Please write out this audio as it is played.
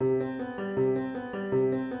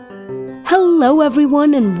Hello,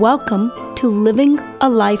 everyone, and welcome to Living a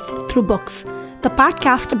Life Through Books, the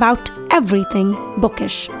podcast about everything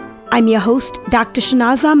bookish. I'm your host, Dr.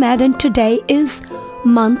 Shanaz Ahmed, and today is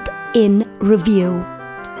Month in Review.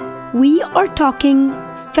 We are talking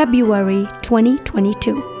February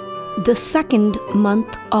 2022, the second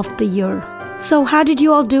month of the year. So how did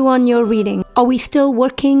you all do on your reading? Are we still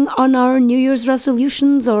working on our New Year's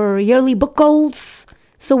resolutions or yearly book goals?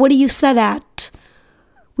 So what are you set at?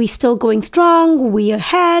 We still going strong? We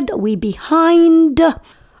ahead? We behind? All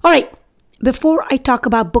right, before I talk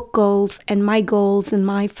about book goals and my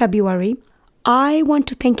February, I want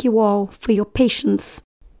to thank you all for your patience.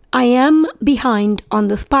 I am behind on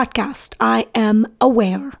this podcast. I am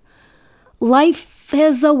aware. Life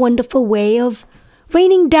has a wonderful way of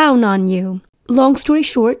raining down on you. Long story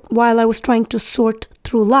short, while I was trying to sort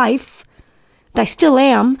through life, and I still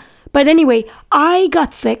am, but anyway, I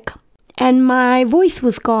got sick. And my voice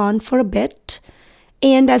was gone for a bit.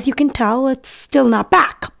 And as you can tell, it's still not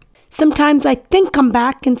back. Sometimes I think I'm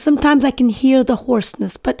back and sometimes I can hear the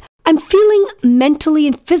hoarseness. But I'm feeling mentally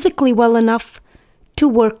and physically well enough to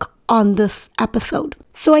work on this episode.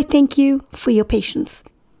 So I thank you for your patience.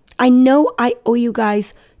 I know I owe you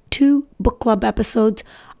guys 2 book club episodes.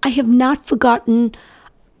 I have not forgotten.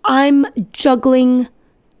 I'm juggling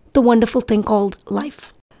the wonderful thing called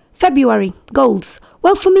life. February, goals.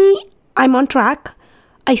 Well, for me, I'm on track.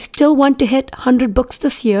 I still want to hit 100 books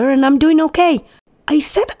this year, and I'm doing okay. I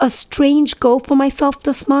set a strange goal for myself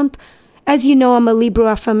this month. As you know, I'm a Libro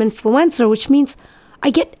FM influencer, which means I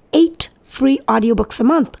get 8 free audiobooks a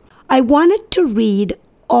month. I wanted to read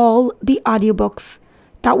all the audiobooks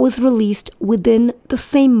that was released within the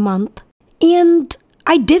same month, and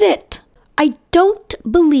I did it. I don't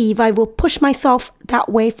believe I will push myself that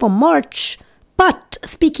way for March. But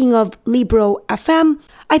speaking of Libro FM,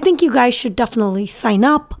 I think you guys should definitely sign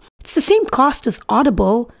up. It's the same cost as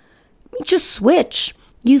Audible. Just switch.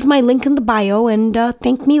 Use my link in the bio and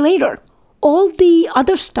thank me later. All the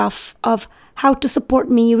other stuff of how to support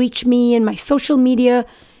me, reach me, and my social media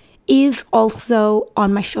is also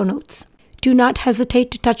on my show notes. Do not hesitate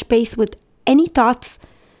to touch base with any thoughts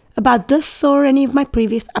about this or any of my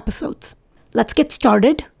previous episodes. Let's get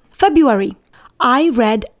started. February. I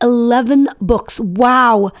read 11 books.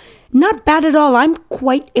 Wow, not bad at all. I'm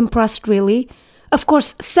quite impressed, really. Of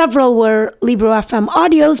course, several were Libro FM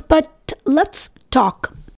audios, but let's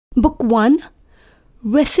talk. Book 1,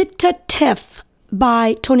 Recitative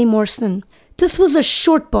by Toni Morrison. This was a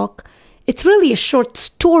short book. It's really a short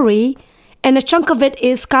story, and a chunk of it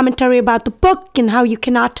is commentary about the book and how you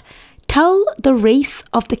cannot tell the race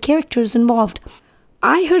of the characters involved.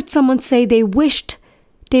 I heard someone say they wished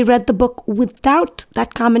they read the book without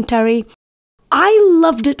that commentary. I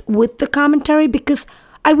loved it with the commentary because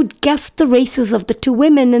I would guess the races of the 2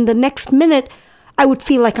 women, and the next minute I would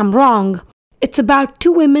feel like I'm wrong. It's about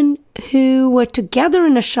 2 women who were together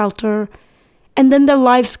in a shelter, and then their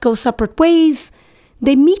lives go separate ways.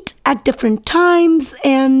 They meet at different times,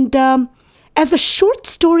 and as a short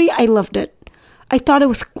story, I loved it. I thought it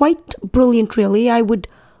was quite brilliant, really. I would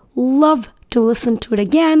love to listen to it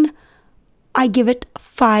again. I give it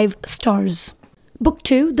 5 stars. Book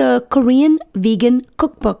 2, The Korean Vegan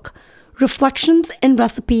Cookbook, Reflections and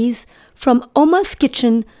Recipes from Oma's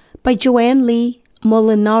Kitchen by Joanne Lee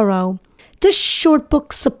Molinaro. This short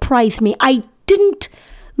book surprised me. I didn't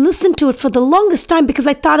listen to it for the longest time because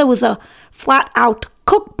I thought it was a flat-out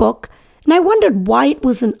cookbook, and I wondered why it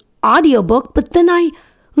was an audiobook, but then I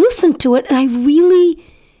listened to it and I really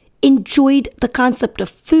enjoyed the concept of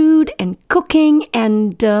food and cooking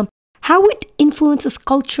and how it influences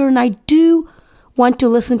culture, and I do want to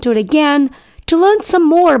listen to it again to learn some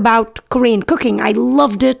more about Korean cooking. I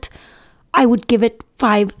loved it. I would give it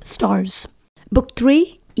 5 stars. Book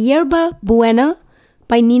 3, Yerba Buena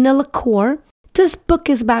by Nina LaCour. This book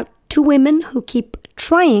is about 2 women who keep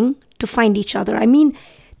trying to find each other. I mean,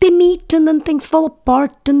 they meet and then things fall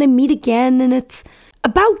apart and they meet again, and it's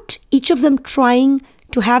about each of them trying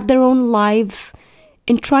to have their own lives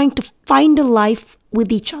and trying to find a life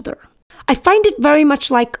with each other. I find it very much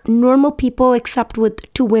like Normal People except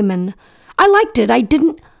with 2 women. I liked it. I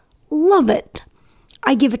didn't love it.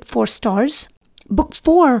 I give it 4 stars. Book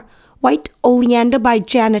 4, White Oleander by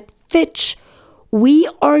Janet Fitch. We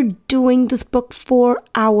are doing this book for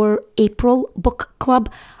our April book club.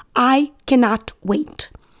 I cannot wait.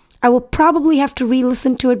 I will probably have to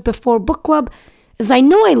re-listen to it before book club, as I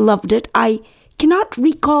know I loved it. I cannot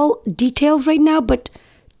recall details right now, but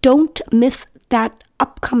don't miss that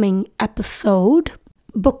upcoming episode.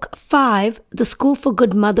 Book 5, The School for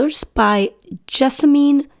Good Mothers by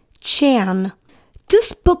Jessamine Chan.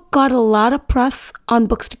 This book got a lot of press on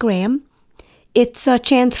Bookstagram. It's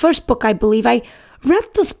Chan's first book, I believe. I read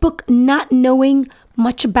this book not knowing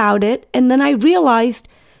much about it, and then I realized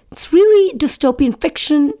it's really dystopian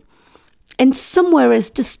fiction, and somewhere as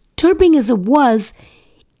disturbing as it was,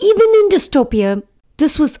 even in dystopia,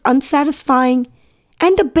 this was unsatisfying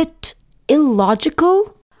and a bit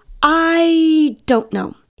illogical. I don't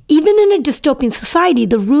know. Even in a dystopian society,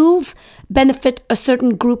 the rules benefit a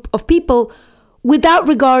certain group of people without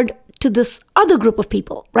regard to this other group of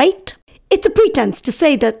people, right? It's a pretense to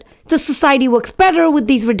say that the society works better with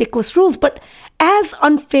these ridiculous rules, but as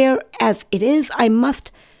unfair as it is, I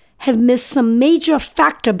must have missed some major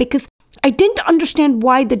factor because I didn't understand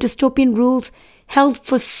why the dystopian rules held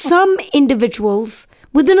for some individuals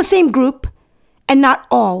within the same group and not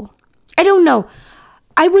all. I don't know.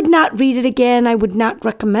 I would not read it again. I would not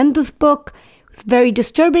recommend this book. It was very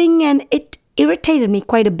disturbing and it irritated me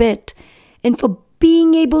quite a bit. And for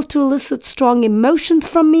being able to elicit strong emotions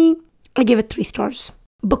from me, I give it 3 stars.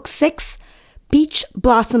 Book 6, Peach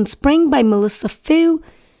Blossom Spring by Melissa Fu.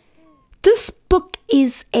 This book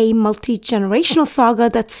is a multi-generational saga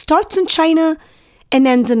that starts in China and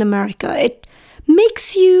ends in America. It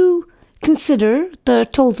makes you consider the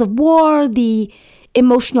tolls of war, the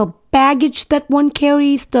emotional baggage that one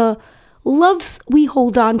carries, the loves we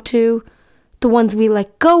hold on to, the ones we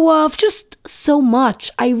let go of, just so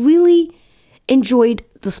much. I really enjoyed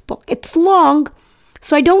this book. It's long,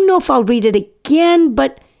 so I don't know if I'll read it again,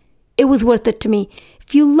 but it was worth it to me.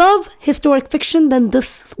 If you love historic fiction, then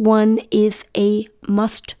this one is a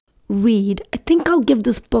must read. I think I'll give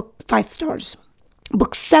this book 5 stars.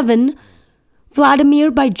 Book 7,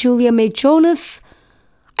 Vladimir by Julia May Jonas.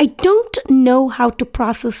 I don't know how to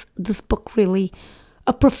process this book really.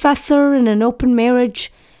 A professor in an open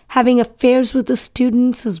marriage, having affairs with the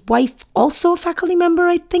students, his wife also a faculty member,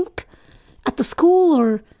 I think, at the school,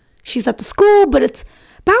 or she's at the school, but it's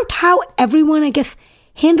about how everyone, I guess,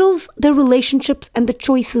 handles their relationships and the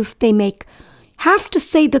choices they make. Have to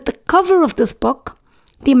say that the cover of this book,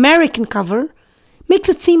 the American cover, makes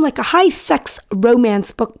it seem like a high-sex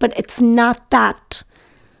romance book, but it's not that.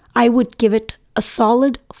 I would give it a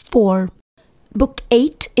solid 4. Book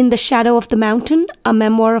 8, In the Shadow of the Mountain, A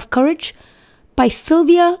Memoir of Courage, by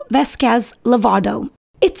Sylvia Vasquez Lavado.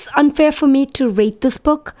 It's unfair for me to rate this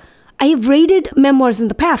book. I have rated memoirs in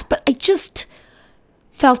the past, but I just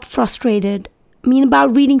felt frustrated.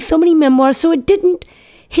 About reading so many memoirs, so it didn't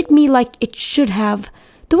hit me like it should have.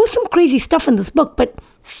 There was some crazy stuff in this book, but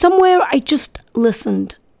somewhere I just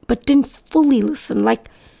listened, but didn't fully listen. Like,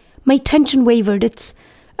 my attention wavered. It's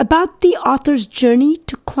about the author's journey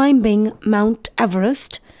to climbing Mount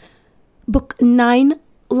Everest. Book 9,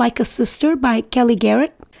 Like a Sister by Kelly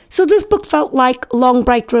Garrett. So this book felt like Long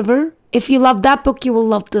Bright River. If you love that book, you will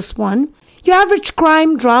love this one. Your average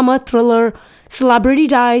crime, drama, thriller, celebrity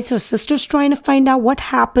dies, her sister's trying to find out what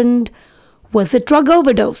happened. Was it drug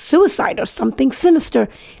overdose, suicide, or something sinister?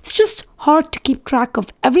 It's just hard to keep track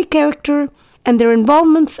of every character and their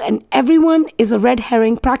involvements, and everyone is a red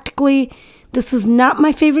herring practically. This is not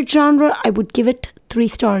my favorite genre. I would give it 3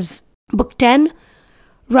 stars. Book 10,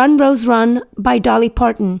 Run, Rose, Run by Dolly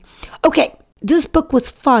Parton. Okay, this book was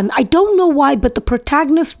fun. I don't know why, but the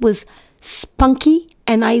protagonist was spunky,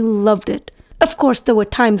 and I loved it. Of course, there were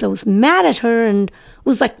times I was mad at her and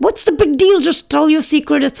was like, what's the big deal? Just tell your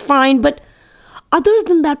secret, it's fine. But other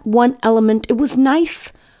than that one element, it was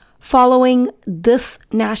nice following this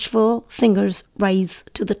Nashville singer's rise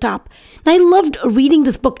to the top. And I loved reading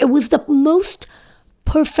this book. It was the most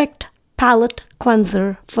perfect palate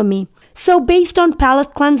cleanser for me. So based on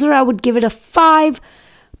palate cleanser, I would give it a 5.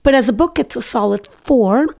 But as a book, it's a solid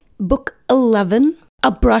 4. Book 11,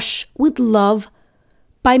 A Brush with Love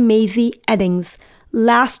by Maisie Eddings.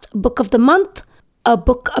 Last book of the month, a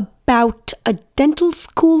book about a dental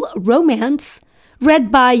school romance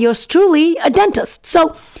read by yours truly, a dentist.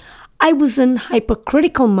 So I was in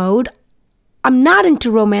hypercritical mode. I'm not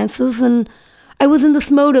into romances, and I was in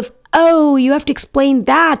this mode of, oh, you have to explain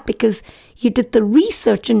that because you did the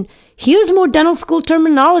research, and here's more dental school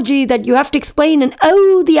terminology that you have to explain, and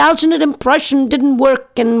oh, the alginate impression didn't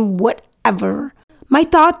work, and whatever. My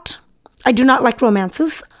thought, I do not like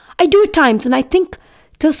romances. I do at times, and I think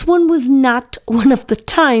this one was not one of the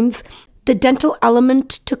times. The dental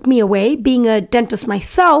element took me away. Being a dentist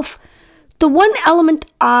myself, the one element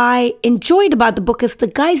I enjoyed about the book is the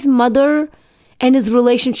guy's mother and his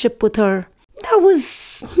relationship with her. That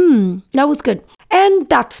was good. And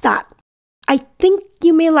that's that. I think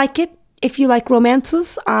you may like it if you like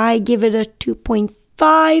romances. I give it a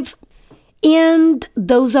 2.5. And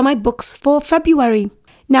those are my books for February.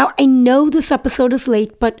 Now, I know this episode is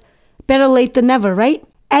late, but better late than never, right?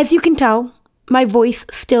 As you can tell, my voice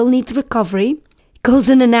still needs recovery. It goes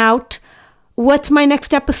in and out. What's my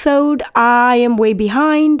next episode? I am way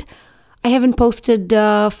behind. I haven't posted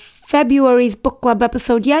February's book club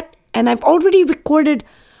episode yet, and I've already recorded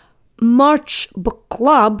March book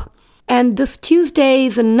club. And this Tuesday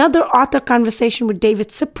is another author conversation with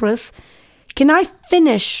David Cyprus. Can I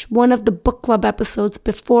finish one of the book club episodes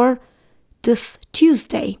before this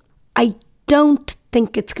Tuesday? I don't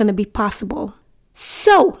think it's going to be possible.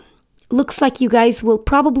 So, looks like you guys will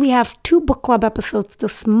probably have 2 book club episodes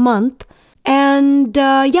this month. And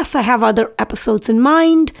yes, I have other episodes in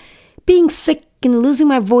mind. Being sick and losing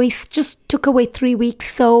my voice just took away 3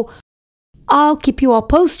 weeks. So, I'll keep you all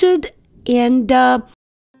posted. And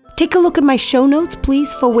take a look at my show notes,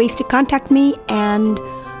 please, for ways to contact me and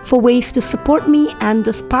for ways to support me and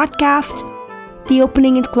this podcast. The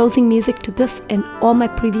opening and closing music to this and all my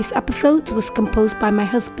previous episodes was composed by my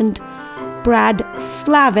husband, Brad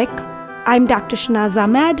Slavic. I'm Dr. Shanaz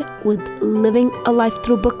Ahmed with Living a Life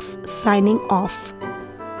Through Books, signing off.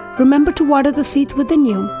 Remember to water the seeds within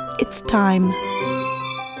you. It's time.